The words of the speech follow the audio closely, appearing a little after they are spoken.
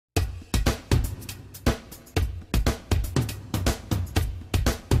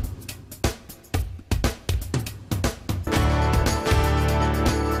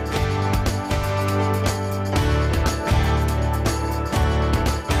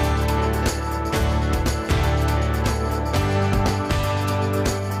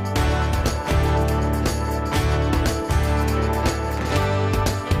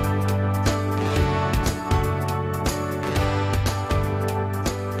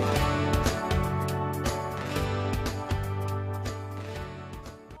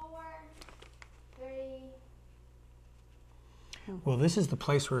Well, this is the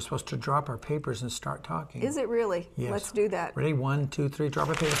place where we're supposed to drop our papers and start talking. Is it really? Yes. Let's do that. Ready? 1, 2, 3, drop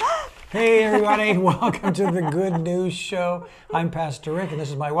our papers. Hey, everybody. Welcome to the Good News Show. I'm Pastor Rick, and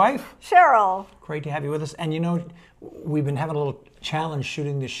this is my wife, Cheryl. Great to have you with us. And you know, we've been having a little challenge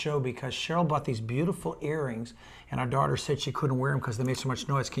shooting this show because Cheryl bought these beautiful earrings, and our daughter said she couldn't wear them because they made so much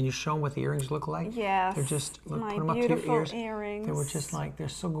noise. Can you show them what the earrings look like? Yes. They're just, look, My put them up to beautiful your ears. earrings. They were just like, they're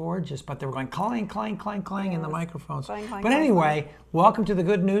so gorgeous, but they were going clang, clang, clang, clang in the microphones. Clang, clang, But clang, anyway, welcome to the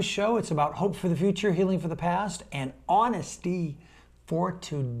Good News Show. It's about hope for the future, healing for the past, and honesty for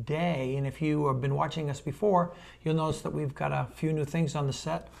today. And if you have been watching us before, you'll notice that we've got a few new things on the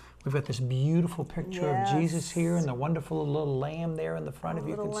set. We've got this beautiful picture of Jesus here and the wonderful little lamb there in the front, if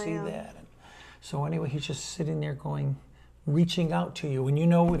you can see that. And so anyway, he's just sitting there going, reaching out to you. And you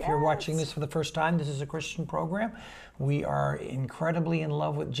know, if you're watching this for the first time, this is a Christian program. We are incredibly in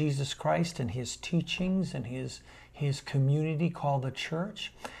love with Jesus Christ and his teachings and his community called the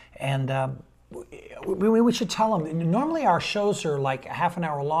church. And we should tell them, normally our shows are like a half an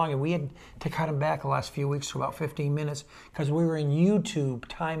hour long, and we had to cut them back the last few weeks to about 15 minutes because we were in YouTube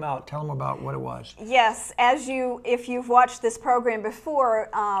timeout. Tell them about what it was. Yes, if you've watched this program before,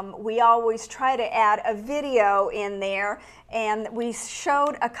 we always try to add a video in there, and we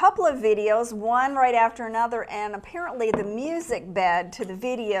showed a couple of videos, one right after another, and apparently the music bed to the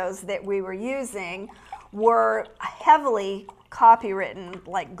videos that we were using were heavily copywritten,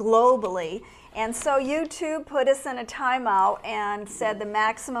 like globally. And so YouTube put us in a timeout and said the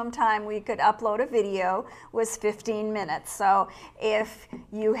maximum time we could upload a video was 15 minutes. So if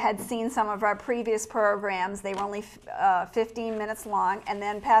you had seen some of our previous programs, they were only 15 minutes long. And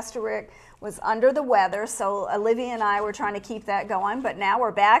then Pastor Rick was under the weather, so Olivia and I were trying to keep that going. But now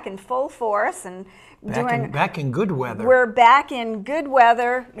we're back in full force and back in good weather. We're back in good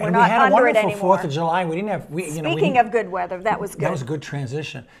weather. We're and not we had under a it wonderful anymore. 4th of July. We didn't have. Speaking of good weather, that was good. That was a good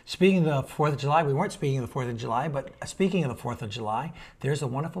transition. Speaking of the 4th of July, we weren't speaking of the 4th of July, but speaking of the 4th of July, there's a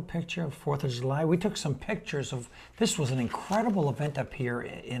wonderful picture of 4th of July. We took some pictures of. This was an incredible event up here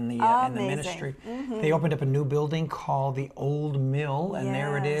in the ministry. Mm-hmm. They opened up a new building called the Old Mill, and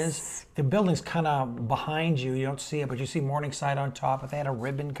there it is. The building's kind of behind you. You don't see it, but you see Morningside on top. But they had a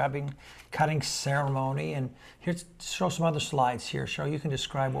ribbon cutting ceremony. And here's show some other slides here. You can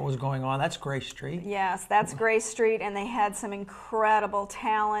describe what was going on. That's Gray Street. Yes, that's Gray Street, and they had some incredible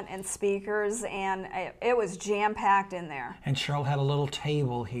talent and speakers, and it was jam-packed in there. And Cheryl had a little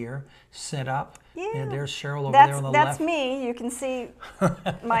table here set up. Yeah. And there's Cheryl over there on the left. That's me. You can see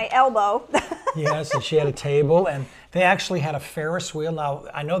my elbow. Yes, and she had a table, and they actually had a Ferris wheel. Now,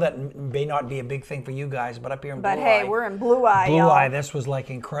 I know that may not be a big thing for you guys, but up here in Blue Eye. But hey, we're in Blue Eye, Blue Eye, this was like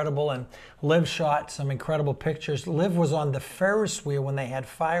incredible, and Liv shot some incredible pictures. Liv was on the Ferris wheel when they had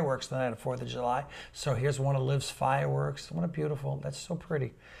fireworks the night of 4th of July. So here's one of Liv's fireworks. What a beautiful, that's so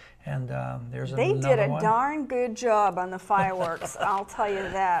pretty. And there's another one. They did a darn good job on the fireworks, I'll tell you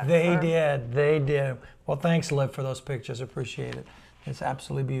that. They did. Well, thanks, Liv, for those pictures. Appreciate it. It's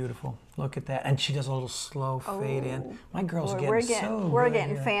absolutely beautiful. Look at that. And she does a little slow fade in. My girl's We're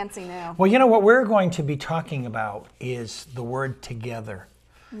getting here. fancy now. Well, you know what we're going to be talking about is the word together.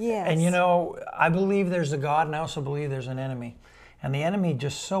 Yes. And you know, I believe there's a God, and I also believe there's an enemy. And the enemy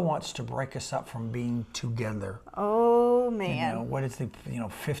just so wants to break us up from being together. Oh, man. You know, what is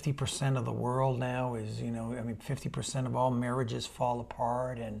 50% of the world now is, 50% of all marriages fall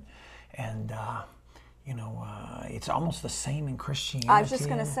apart, and it's almost the same in Christianity. I was just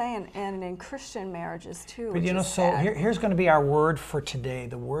going to say, and in Christian marriages too. But so here's going to be our word for today.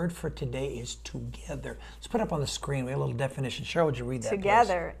 The word for today is together. Let's put it up on the screen. We have a little definition. Cheryl, would you read that,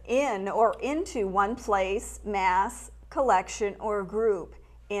 together, please? In or into one place, mass, collection, or group,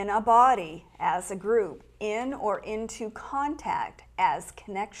 in a body as a group, in or into contact as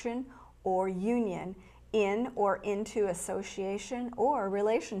connection or union, in or into association or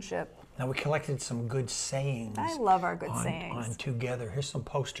relationship. Now, we collected some good sayings. I love our good sayings. On together. Here's some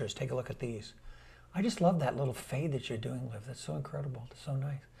posters. Take a look at these. I just love that little fade that you're doing, Liv. That's so incredible. That's so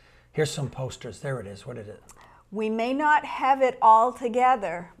nice. Here's some posters. There it is. What is it? We may not have it all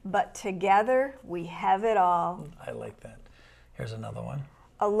together, but together we have it all. I like that. Here's another one.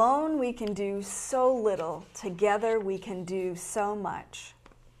 Alone we can do so little. Together we can do so much.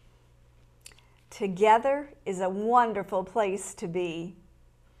 Together is a wonderful place to be.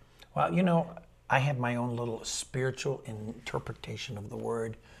 Well, I have my own little spiritual interpretation of the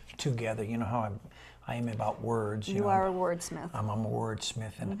word together. You know how I am about words. You are a wordsmith. I'm a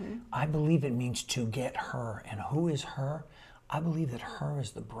wordsmith, and I believe it means to get her. And who is her? I believe that her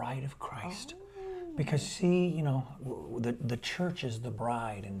is the bride of Christ. Because see, the church is the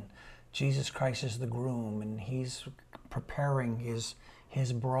bride, and Jesus Christ is the groom, and he's preparing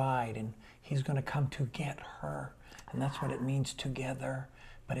his bride, and he's going to come to get her. And that's what it means, together.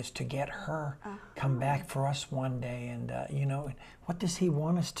 But it's to get her, come back for us one day. And, what does he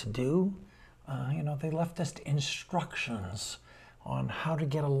want us to do? They left us instructions on how to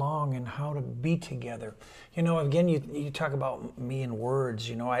get along and how to be together. Again, you talk about me in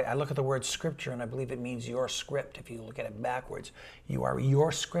words. I look at the word scripture, and I believe it means your script. If you look at it backwards, you are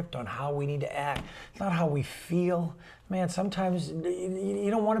your script on how we need to act. It's not how we feel. Man, sometimes you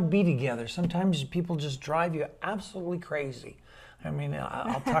don't want to be together. Sometimes people just drive you absolutely crazy.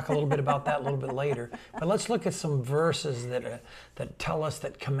 I'll talk a little bit about that a little bit later. But let's look at some verses that tell us,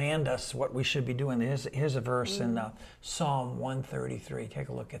 that command us what we should be doing. Here's a verse in Psalm 133. Take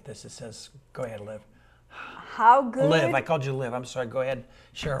a look at this. It says, go ahead, Liv. How good. Liv, I called you Liv. I'm sorry. Go ahead,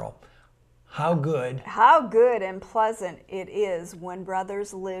 Cheryl. How good and pleasant it is when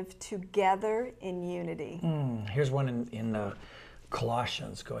brothers live together in unity. Here's one in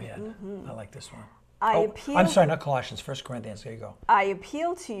Colossians. Go ahead. I like this one. I'm sorry, not Colossians, 1 Corinthians. There you go. I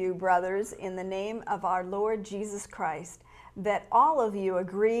appeal to you, brothers, in the name of our Lord Jesus Christ, that all of you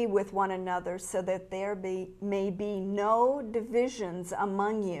agree with one another, so that there may be no divisions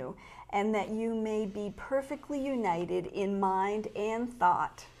among you, and that you may be perfectly united in mind and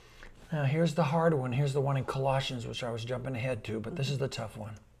thought. Now, here's the hard one. Here's the one in Colossians, which I was jumping ahead to, but this is the tough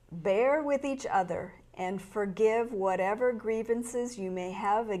one. Bear with each other and forgive whatever grievances you may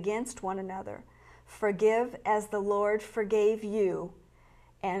have against one another. Forgive as the Lord forgave you,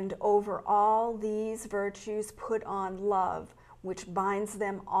 and over all these virtues put on love, which binds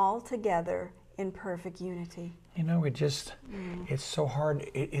them all together in perfect unity. It's so hard.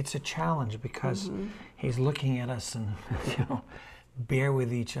 It's a challenge because he's looking at us and, bear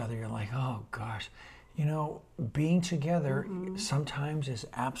with each other. You're like, oh gosh. Being together sometimes is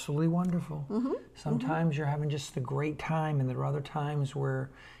absolutely wonderful. Sometimes you're having just a great time, and there are other times where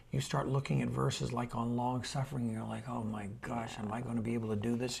you start looking at verses like on long suffering, and you're like, oh my gosh, am I going to be able to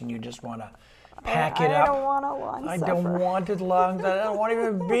do this? And you just want to pack it up. I don't want to long I suffer. don't want it long. I don't want to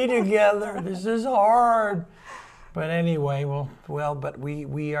even be together. This is hard. But anyway, but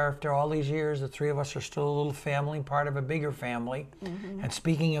we are, after all these years, the three of us are still a little family, part of a bigger family. And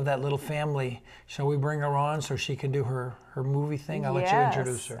speaking of that little family, shall we bring her on so she can do her movie thing? I'll let you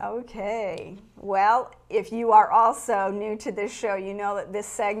introduce her. Okay. Well, if you are also new to this show, you know that this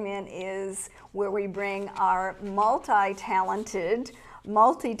segment is where we bring our multi-talented,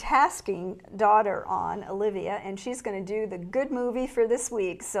 multitasking daughter on, Olivia, and she's going to do the good movie for this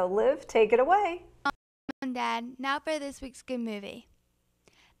week. So, Liv, take it away. Dad, now for this week's good movie.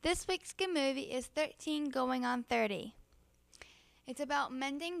 This week's good movie is 13 Going on 30. It's about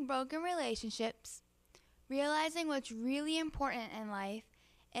mending broken relationships, realizing what's really important in life,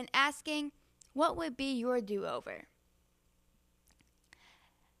 and asking what would be your do-over.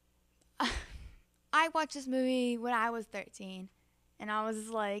 I watched this movie when I was 13, and I was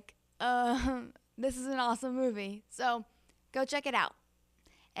like, this is an awesome movie, so go check it out.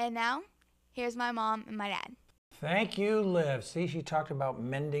 And now, here's my mom and my dad. Thank you, Liv. See, she talked about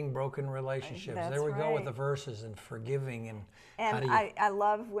mending broken relationships. That's there we go with right. the verses and forgiving and And how do you... I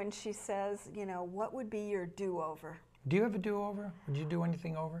love when she says, what would be your do-over? Do you have a do-over? Would you do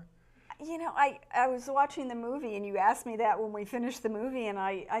anything over? I was watching the movie, and you asked me that when we finished the movie, and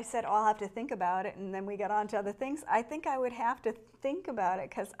I said, I'll have to think about it, and then we got on to other things. I think I would have to think about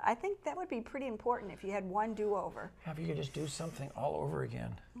it, because I think that would be pretty important if you had one do-over. If you could just do something all over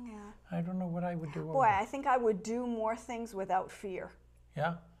again. Yeah. I don't know what I would do over. Boy, I think I would do more things without fear.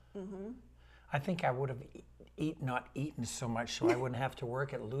 Yeah? I think I would have not eaten so much so I wouldn't have to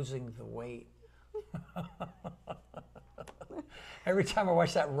work at losing the weight. Every time I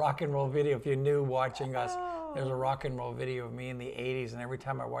watch that rock and roll video, if you're new watching us, there's a rock and roll video of me in the 80s, and every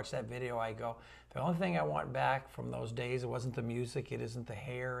time I watch that video, I go, the only thing I want back from those days, it wasn't the music, it isn't the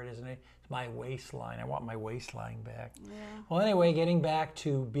hair, it's my waistline. I want my waistline back. Yeah. Well, anyway, getting back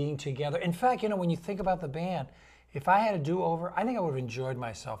to being together. In fact, when you think about the band, if I had a do-over, I think I would have enjoyed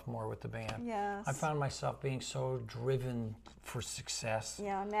myself more with the band. Yes. I found myself being so driven for success.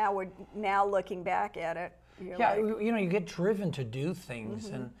 Yeah, now looking back at it. Yeah, you get driven to do things,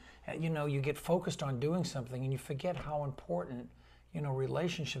 and you get focused on doing something, and you forget how important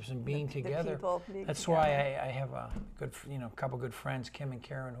relationships and being together. That's why I have a good, couple good friends, Kim and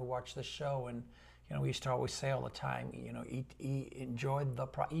Karen, who watch the show, and we used to always say all the time, enjoy the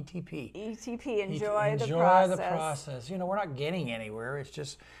ETP. ETP, enjoy the process. Enjoy the process. We're not getting anywhere. It's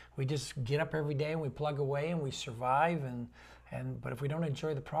just we just get up every day and we plug away and we survive, and But if we don't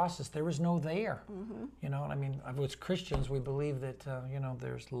enjoy the process, there is no there. You know, and I mean, as Christians, we believe that you know,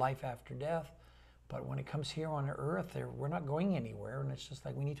 there's life after death. But when it comes here on earth, we're not going anywhere, and it's just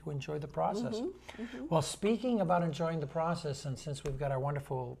like we need to enjoy the process. Well, speaking about enjoying the process, and since we've got our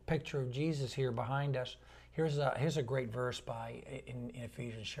wonderful picture of Jesus here behind us, here's a great verse in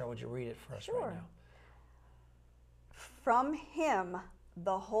Ephesians. Cheryl, would you read it for us right now? From him,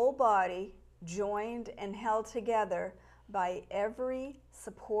 the whole body, joined and held together by every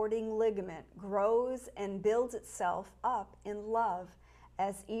supporting ligament, grows and builds itself up in love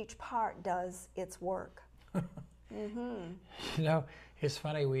as each part does its work. You know, it's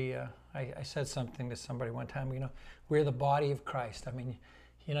funny, I said something to somebody one time, you know, we're the body of Christ. I mean,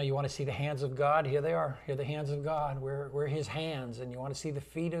 you know, you want to see the hands of God? Here they are. Here are the hands of God. We're his hands. And you want to see the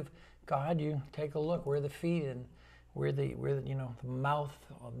feet of God? You take a look. We're the feet, and we're the you know, the mouth,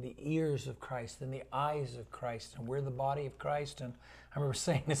 the ears of Christ, and the eyes of Christ, and we're the body of Christ. And I remember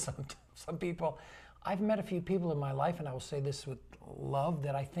saying to some people, I've met a few people in my life, and I will say this with love,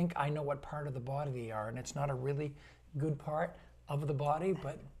 that I think I know what part of the body they are, and it's not a really good part of the body,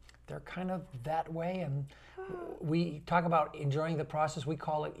 but they're kind of that way. And we talk about enjoying the process. We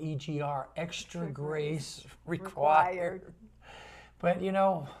call it EGR, extra grace required. But you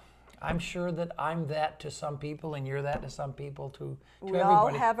know, I'm sure that I'm that to some people, and you're that to some people, to we everybody. all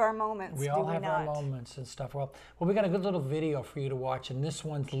have our moments. We all have our moments and stuff. Well, we got a good little video for you to watch, and this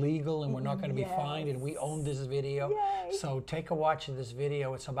one's legal, and we're not going to be fined, and we own this video. Yay. So take a watch of this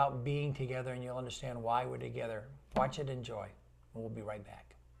video. It's about being together, and you'll understand why we're together. Watch it, enjoy, and we'll be right back.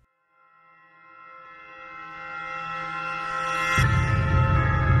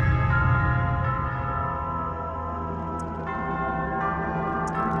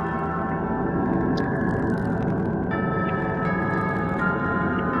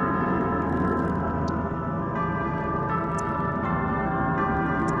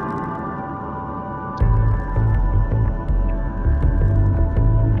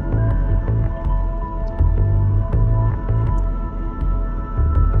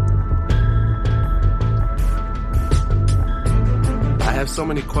 I have so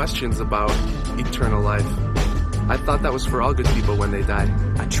many questions about eternal life. I thought that was for all good people when they died.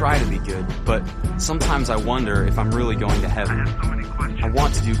 I try to be good, but sometimes I wonder if I'm really going to heaven. I have so many questions. I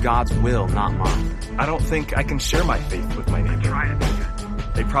want to do God's will, not mine. I don't think I can share my faith with my neighbor. Try to be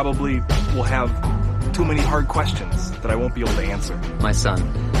good. They probably will have too many hard questions that I won't be able to answer. My son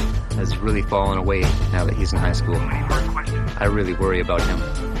has really fallen away now that he's in high school. I really worry about him.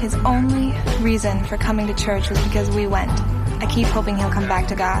 His only reason for coming to church was because we went. I keep hoping he'll come back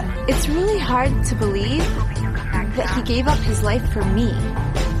to God. It's really hard to believe that he gave up his life for me.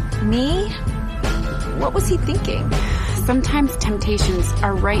 Me? What was he thinking? Sometimes temptations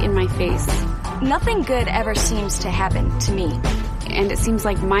are right in my face. Nothing good ever seems to happen to me. And it seems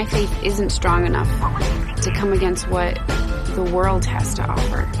like my faith isn't strong enough to come against what the world has to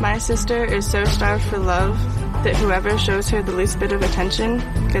offer. My sister is so starved for love that whoever shows her the least bit of attention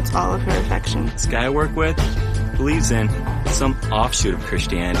gets all of her affection. This guy I work with believes in some offshoot of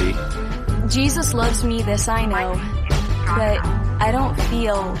Christianity. Jesus loves me, this I know, but I don't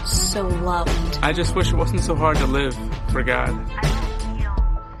feel so loved. I just wish it wasn't so hard to live for God.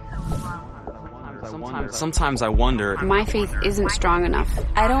 Sometimes I wonder. My faith isn't strong enough.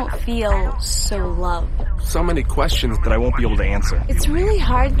 I don't feel so loved. So many questions that I won't be able to answer. It's really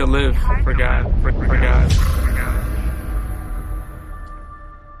hard To live for God, for God.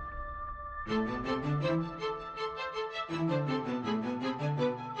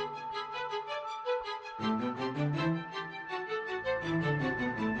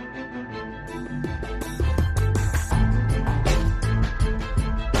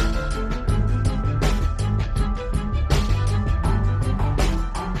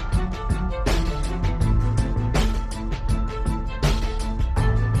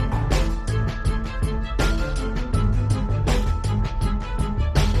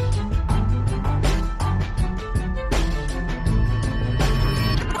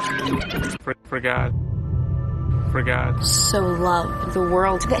 For God. For God. so loved the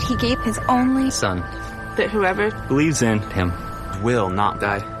world That he gave his only Son, That whoever Believes in him. Will not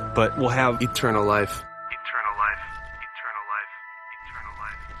Die. but Will have Eternal life. Eternal life. Eternal life. Eternal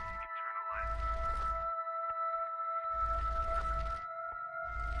life. Eternal life.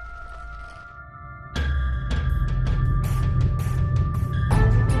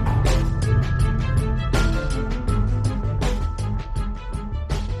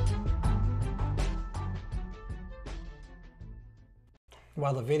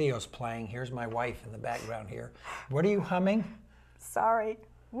 While the video's playing, here's my wife in the background here. What are you humming? Sorry.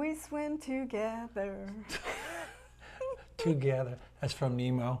 We swim together. together. That's from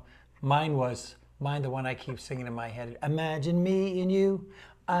Nemo. Mine the one I keep singing in my head. Imagine me and you,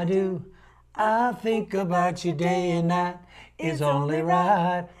 I do. I think about you day and night. It's only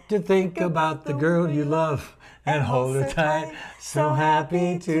right to think about the girl you love and hold her tight. So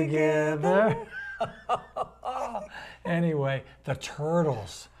happy together. Anyway, the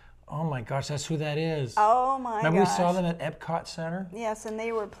Turtles. Oh my gosh, that's who that is. Oh my gosh. Remember we saw them at Epcot Center? Yes, and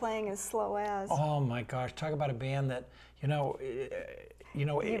they were playing as slow as. Oh my gosh, talk about a band that, you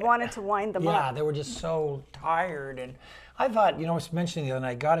wanted to wind them up. Yeah, they were just so tired. And I thought, I was mentioning the other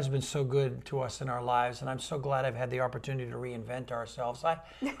night, God has been so good to us in our lives, and I'm so glad I've had the opportunity to reinvent ourselves. I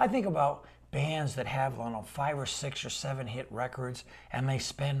think about bands that have, 5 or 6 or 7 hit records, and they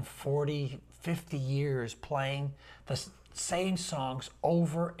spend 40, 50 years playing the same songs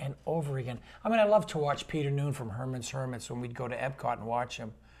over and over again. I mean, I love to watch Peter Noon from Herman's Hermits when we'd go to Epcot and watch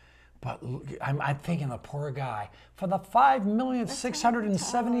him. But I'm thinking the poor guy, for the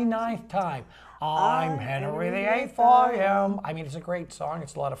 5,679th time, I'm Henry VIII for him. I mean, it's a great song.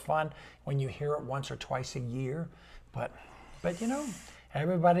 It's a lot of fun when you hear it once or twice a year. But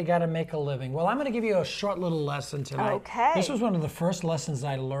everybody got to make a living. Well, I'm going to give you a short little lesson tonight. Okay. This was one of the first lessons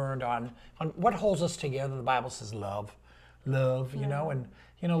I learned on what holds us together. The Bible says love,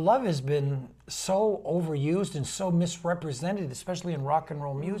 and love has been so overused and so misrepresented, especially in rock and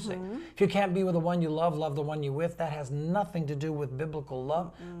roll music. If you can't be with the one you love the one you're with. That has nothing to do with biblical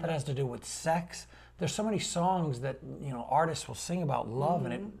love. That has to do with sex. There's so many songs that artists will sing about love,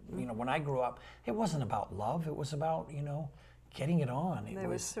 and it, when I grew up, it wasn't about love. It was about getting it on. There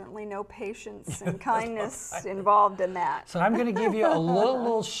was certainly no patience and kindness involved in that. So I'm going to give you a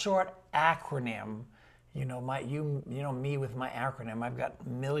little short acronym. Me with my acronym. I've got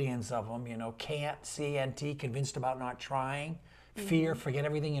millions of them. Can't, C-A-N-T, convinced about not trying. Fear, forget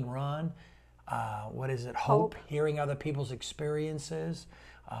everything and run. Hope, hearing other people's experiences.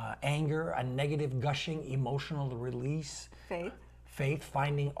 Anger, a negative gushing emotional release. Faith,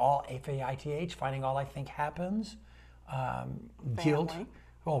 finding all, F-A-I-T-H, finding all I think happens. Guilt.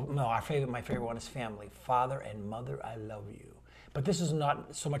 Oh no, my favorite one is family. Father and mother, I love you. But this is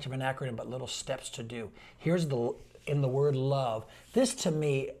not so much of an acronym, but little steps to do. Here's in the word love. This to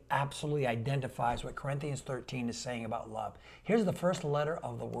me absolutely identifies what Corinthians 13 is saying about love. Here's the first letter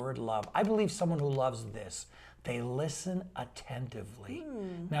of the word love. I believe someone who loves this. They listen attentively.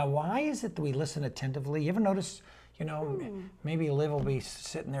 Now, why is it that we listen attentively? You ever notice, maybe Liv will be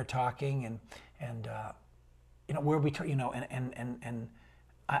sitting there talking and where we, and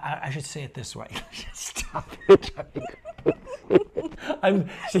I should say it this way. Stop it.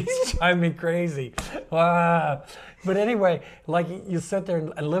 She's driving me crazy. But anyway, like you sit there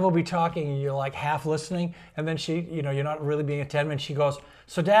and Liv will be talking and you're like half listening, and then she, you're not really being attentive, and she goes,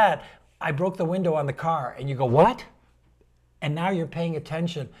 "So Dad, I broke the window on the car," and you go, "What?" And now you're paying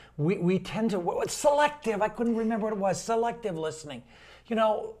attention. We tend to, it's selective. I couldn't remember what it was. Selective listening.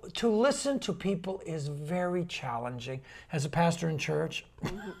 To listen to people is very challenging. As a pastor in church,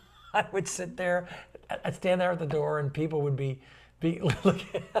 I would sit there, I'd stand there at the door, and people would be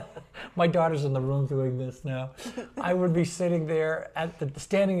my daughter's in the room doing this now. I would be sitting there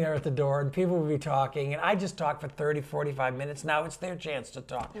standing there at the door, and people would be talking, and I just talk for 30, 45 minutes. Now it's their chance to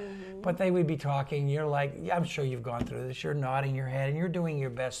talk. But they would be talking. You're like, I'm sure you've gone through this. You're nodding your head, and you're doing your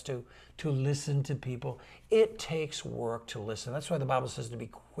best to listen to people. It takes work to listen. That's why the Bible says to be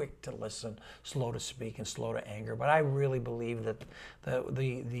quick to listen, slow to speak, and slow to anger. But I really believe that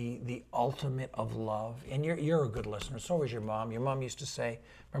the ultimate of love, and you're a good listener. So is your mom. Your mom used to say,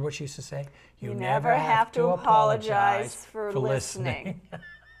 remember what she used to say? You never have to apologize for listening.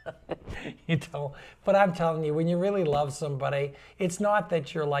 But I'm telling you, when you really love somebody, it's not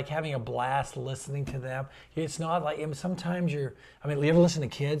that you're like having a blast listening to them. It's not like, sometimes you ever listen to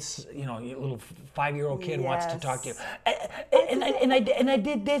kids, your little 5-year-old kid wants to talk to you. And I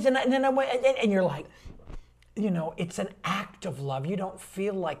did this, and then I went, and you're like, it's an act of love. You don't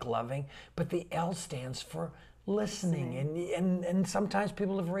feel like loving, but the L stands for listening. And sometimes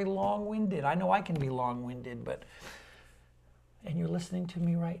people are very long-winded. I know I can be long-winded, and you're listening to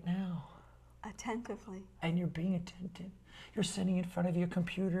me right now. Attentively. And you're being attentive. You're sitting in front of your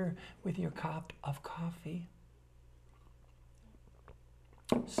computer with your cup of coffee.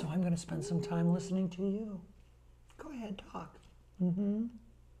 So I'm going to spend some time listening to you. Go ahead, talk.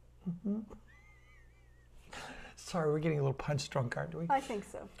 Sorry, we're getting a little punch drunk, aren't we? I think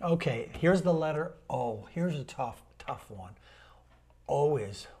so. Okay, here's the letter O. Here's a tough one. O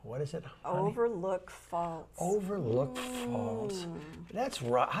is, what is it, honey? Overlook faults. Overlook faults. That's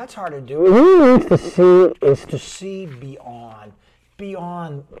hard to do. Is to see beyond.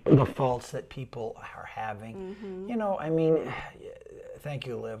 beyond the faults that people are having. You know, I mean, thank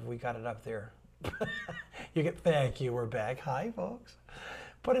you, Liv. We got it up there. Thank you. We're back. Hi, folks.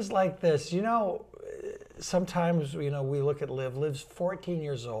 But it's like this, you know, sometimes, you know, we look at Liv. Liv's 14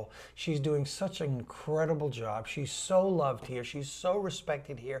 years old. She's doing such an incredible job. She's so loved here. She's so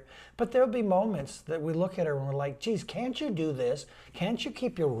respected here. But there'll be moments that we look at her and we're like, geez, can't you do this? Can't you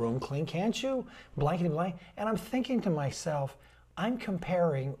keep your room clean? Can't you blankety blank? And I'm thinking to myself, I'm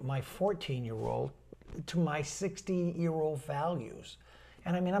comparing my 14-year-old to my 60-year-old values.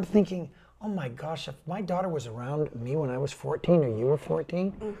 And I mean, I'm thinking, oh my gosh, if my daughter was around me when I was 14 or you were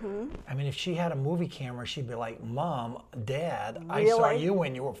 14, I mean, if she had a movie camera, she'd be like, Mom, Dad, I saw you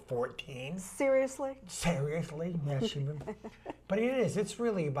when you were 14. Seriously? Seriously? Yeah, she'd be. But it's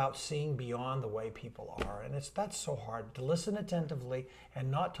really about seeing beyond the way people are. And that's so hard, to listen attentively and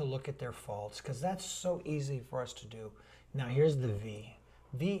not to look at their faults, because that's so easy for us to do. Now, here's the V.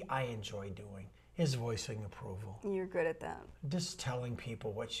 V I enjoy doing. Is voicing approval. You're good at that. Just telling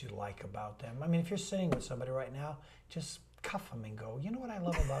people what you like about them. I mean, if you're sitting with somebody right now, just cuff them and go, you know what I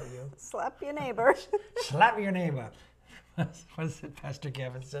love about you? Slap your neighbor. Slap your neighbor. What is it Pastor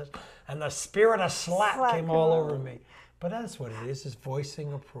Kevin says? And the spirit of slap came all over me. But that's what it is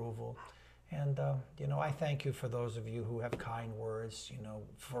voicing approval. And, you know, I thank you for those of you who have kind words, you know,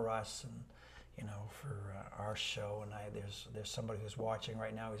 for us and, you know, for our show. And there's somebody who's watching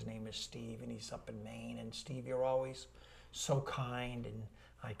right now. His name is Steve, and he's up in Maine. And Steve, you're always so kind, and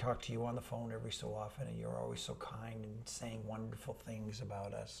I talk to you on the phone every so often, and you're always so kind and saying wonderful things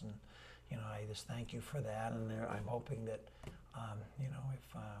about us. And you know, I just thank you for that. And I'm hoping that, you know,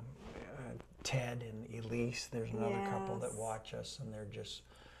 if Ted and Elise, there's another couple that watch us, and they're just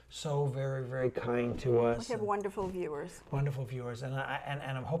so very, very kind to us. We have wonderful viewers. Wonderful viewers. And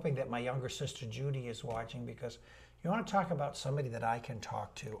I'm hoping that my younger sister Judy is watching, because you want to talk about somebody that I can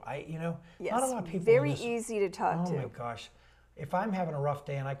talk to. You know, yes, not a lot of people. Very easy to talk to. Oh my gosh. If I'm having a rough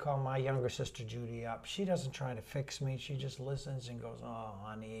day and I call my younger sister Judy up, she doesn't try to fix me. She just listens and goes, oh,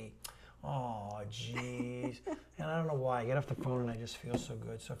 honey. Oh, jeez. And I don't know why. I get off the phone and I just feel so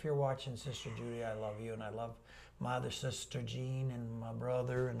good. So if you're watching, Sister Judy, I love you. And I love my other sister, Jean, and my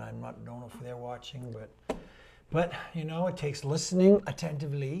brother. And I don't know if they're watching, but you know, it takes listening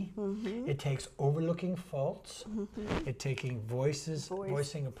attentively. It takes overlooking faults. It taking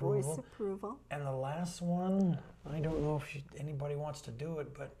voicing approval. Voice approval. And the last one, I don't know if anybody wants to do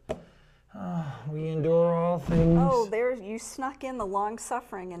it, but we endure all things. Oh, there you snuck in the long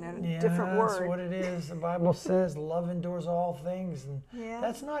suffering in a different word. That's what it is. The Bible says love endures all things, and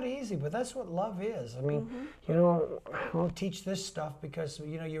that's not easy, but that's what love is. I mean, you know, I don't teach this stuff because,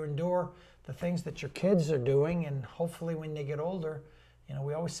 you know, you endure the things that your kids are doing, and hopefully when they get older, you know,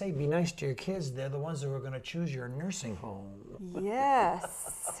 we always say be nice to your kids. They're the ones who are going to choose your nursing home.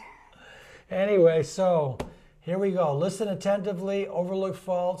 Yes. Anyway, so here we go. Listen attentively, overlook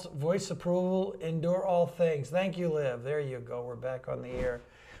faults, voice approval, endure all things. Thank you, Liv. There you go. We're back on the air.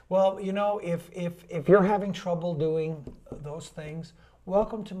 Well, you know, if you're having trouble doing those things,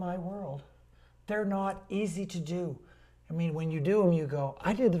 welcome to my world. They're not easy to do. I mean, when you do them, you go,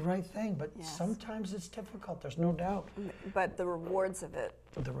 I did the right thing, but sometimes it's difficult. There's no doubt. But the rewards of it.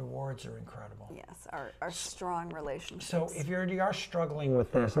 The rewards are incredible. Yes, our strong relationships. So if you are struggling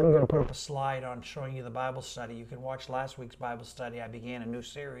with this, I'm going to put up a slide on showing you the Bible study. You can watch last week's Bible study. I began a new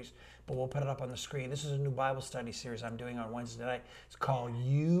series, but we'll put it up on the screen. This is a new Bible study series I'm doing on Wednesday night. It's called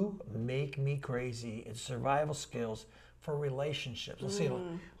You Make Me Crazy. It's survival skills for relationships. Let's see.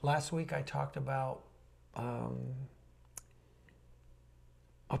 Last week I talked about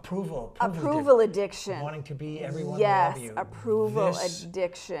Approval addiction. Wanting to be everyone to love you. Yes, approval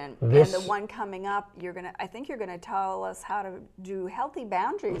addiction. And the one coming up, I think you're gonna tell us how to do healthy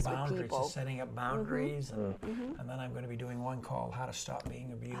boundaries with people. Setting up boundaries, and then I'm going to be doing one called How to Stop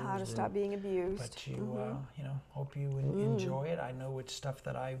Being Abused. How to stop being abused. But you, you know, hope you enjoy it. I know it's stuff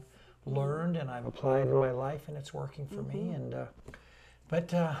that I've learned and I've applied in my life, and it's working for me. And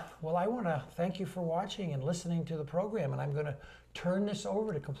well, I want to thank you for watching and listening to the program, and I'm going to turn this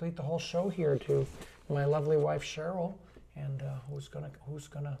over to complete the whole show here to my lovely wife Cheryl, and who's gonna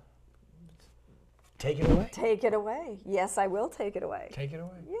take it away. Take it away. Yes, I will take it away. Take it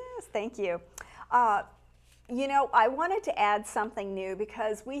away. Yes, thank you. You know, I wanted to add something new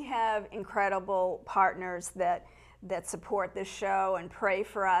because we have incredible partners that support this show and pray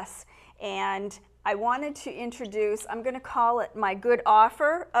for us, and I wanted to introduce, I'm going to call it my good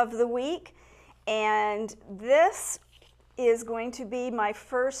offer of the week, and this is going to be my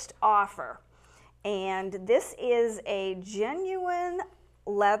first offer. And this is a genuine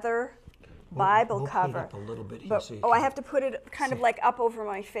leather Bible we'll put it cover. up a little bit here But, so you I can have to put it kind of see. like up over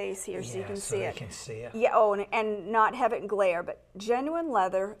my face here so you Yeah, can so see you it. can see it. Yeah, oh, and not have it glare, but genuine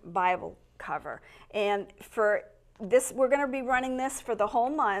leather Bible cover. And for this, we're going to be running this for the whole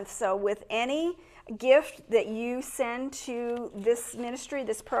month. So with any gift that you send to this ministry,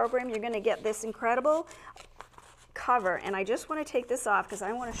 this program, you're going to get this incredible cover. And I just want to take this off because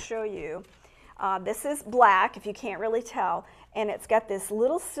I want to show you. This is black, if you can't really tell, and it's got this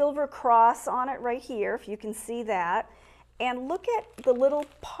little silver cross on it right here, if you can see that. And look at the little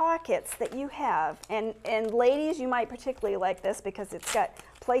pockets that you have. And ladies, you might particularly like this because it's got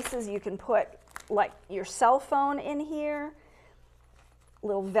places you can put like your cell phone in here,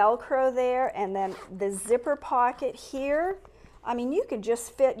 little Velcro there, and then the zipper pocket here. I mean, you could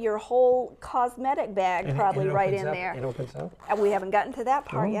just fit your whole cosmetic bag And probably it right opens in up- there. It opens up? And we haven't gotten to that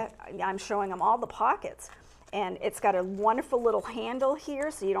part Oh. yet. I'm showing them all the pockets. And it's got a wonderful little handle here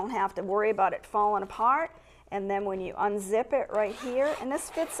so you don't have to worry about it falling apart. And then when you unzip it right here, and this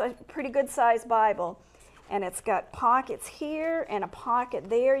fits a pretty good sized Bible. And it's got pockets here and a pocket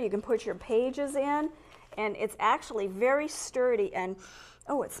there. You can put your pages in. And it's actually very sturdy. And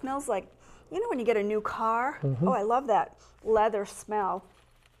oh, it smells like, you know when you get a new car? Mm-hmm. Oh, I love that leather smell.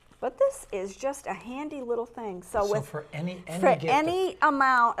 But this is just a handy little thing. So, So with for any for gift, any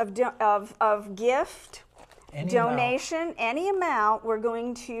amount of gift, Any donation, any amount, we're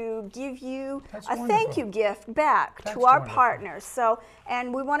going to give you That's a thank you wonderful. gift back That's to our wonderful. partners. So,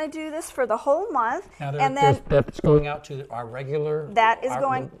 and we want to do this for the whole month. now and then that's going out to our regular. that is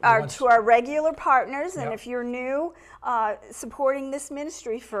going to our regular partners, and Yep. if you're new, supporting this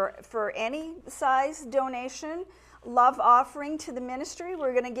ministry for any size donation, love offering to the ministry,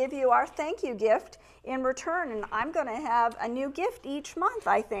 we're going to give you our thank you gift in return, and I'm going to have a new gift each month.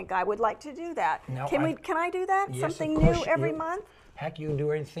 I think I would like to do that. Now, Can I do that? Yes, Something of course, new every you- month? Heck, you can do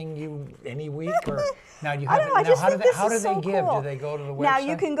anything any week or now you I have don't know, I now just how do think they this how do is they so give? cool. Do they go to the website? Now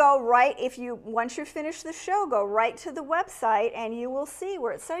you can go right once you finish the show, go right to the website and you will see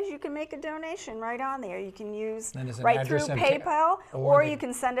where it says you can make a donation right on there. You can use And there's an right through address of- PayPal, or or the- you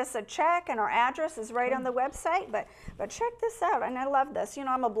can send us a check, and our address is right on the website. But check this out, and I love this. You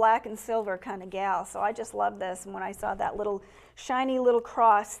know, I'm a black and silver kind of gal, so I just love this. And when I saw that little shiny little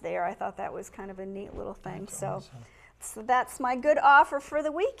cross there, I thought that was kind of a neat little thing. So that's my good offer for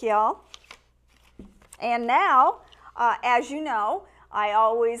the week, y'all. And now, as you know, I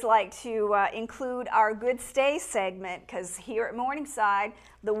always like to include our Good Stay segment because here at Morningside,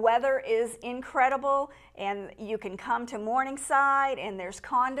 the weather is incredible and you can come to Morningside and there's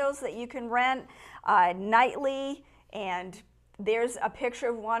condos that you can rent nightly, and there's a picture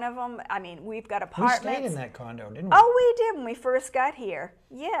of one of them. I mean, we've got we apartments. stayed in that condo, didn't we? Oh, we did when we first got here.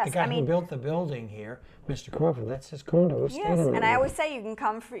 Yes, the guy I mean, who built the building here, Mr. Crawford, that's his condo. We stayed yes, in and it. I always say you can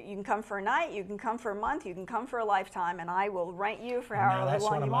come for a night, you can come for a month, you can come for a lifetime, and I will rent you for Now however that's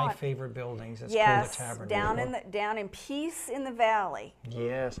long one of you my want. favorite buildings. It's Yes, called the Tabernacle. down in Peace in the Valley.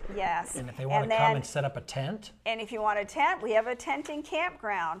 Yes. Yes. And if they want to come and set up a tent, And if you want a tent, we have a tenting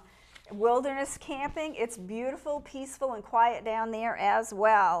campground. Wilderness camping, it's beautiful, peaceful, and quiet down there as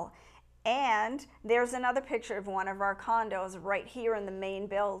well. And there's another picture of one of our condos right here in the main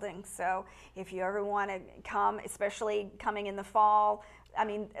building. So if you ever want to come, especially coming in the fall, I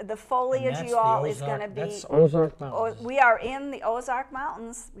mean, the foliage, that's you the all, is Ozark- going to be... that's Ozark Mountains. We are in the Ozark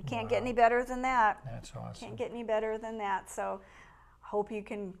Mountains. We can't get any better than that. That's awesome. Can't get any better than that. So hope you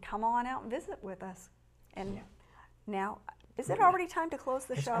can come on out and visit with us. And now, is it already time to close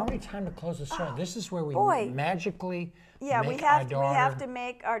the it's show? already time to close the show. This is where we boy. magically Yeah, make we have our daughter to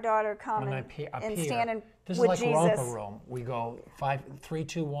make our daughter come and appear. stand in This with is like Jesus. romper room. We go 5, 3,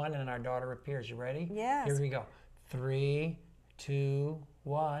 2, 1, and our daughter appears. You ready? Yes. Here we go. 3, 2,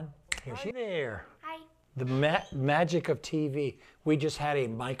 1. Here she there. Hi. The magic of TV. We just had a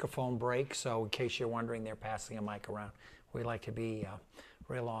microphone break, so in case you're wondering, they're passing a mic around. We like to be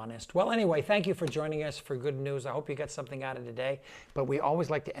real honest. Well, anyway, thank you for joining us for Good News. I hope you got something out of today. But we always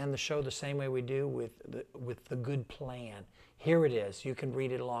like to end the show the same way we do with the good plan. Here it is. You can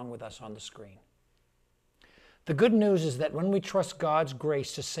read it along with us on the screen. The good news is that when we trust God's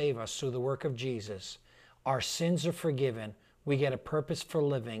grace to save us through the work of Jesus, our sins are forgiven, we get a purpose for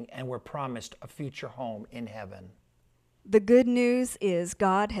living, and we're promised a future home in heaven. The good news is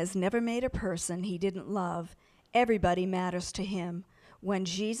God has never made a person he didn't love. Everybody matters to him. When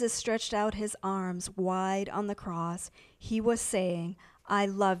Jesus stretched out his arms wide on the cross, he was saying, I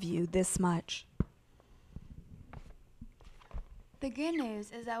love you this much. The good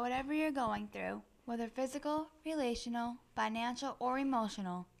news is that whatever you're going through, whether physical, relational, financial, or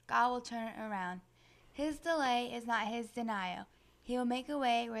emotional, God will turn it around. His delay is not his denial. He will make a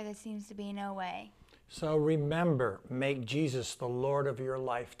way where there seems to be no way. So remember, make Jesus the Lord of your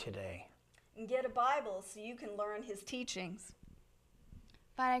life today. And get a Bible so you can learn his teachings.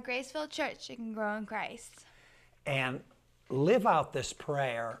 Find a grace-filled church that can grow in Christ. And live out this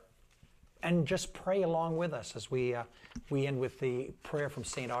prayer and just pray along with us as we end with the prayer from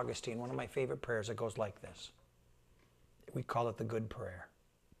St. Augustine, one of my favorite prayers. It goes like this. We call it the good prayer.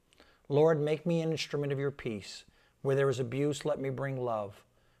 Lord, make me an instrument of your peace. Where there is abuse, let me bring love.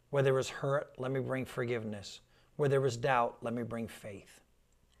 Where there is hurt, let me bring forgiveness. Where there is doubt, let me bring faith.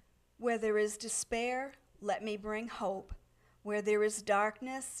 Where there is despair, let me bring hope. Where there is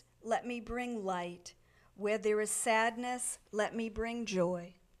darkness, let me bring light. Where there is sadness, let me bring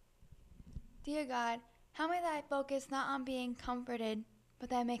joy. Dear God, help me that I focus not on being comforted, but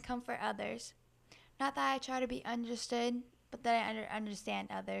that I may comfort others. Not that I try to be understood, but that I understand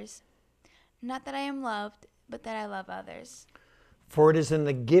others. Not that I am loved, but that I love others. For it is in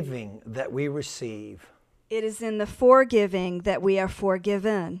the giving that we receive. It is in the forgiving that we are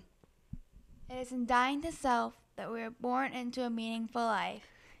forgiven. It is in dying to self that we are born into a meaningful life.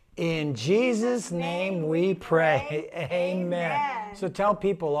 In Jesus' name we pray. Amen. So tell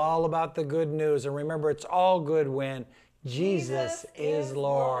people all about the good news. And remember, it's all good when Jesus is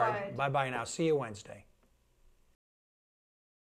Lord. Bye-bye now. See you Wednesday.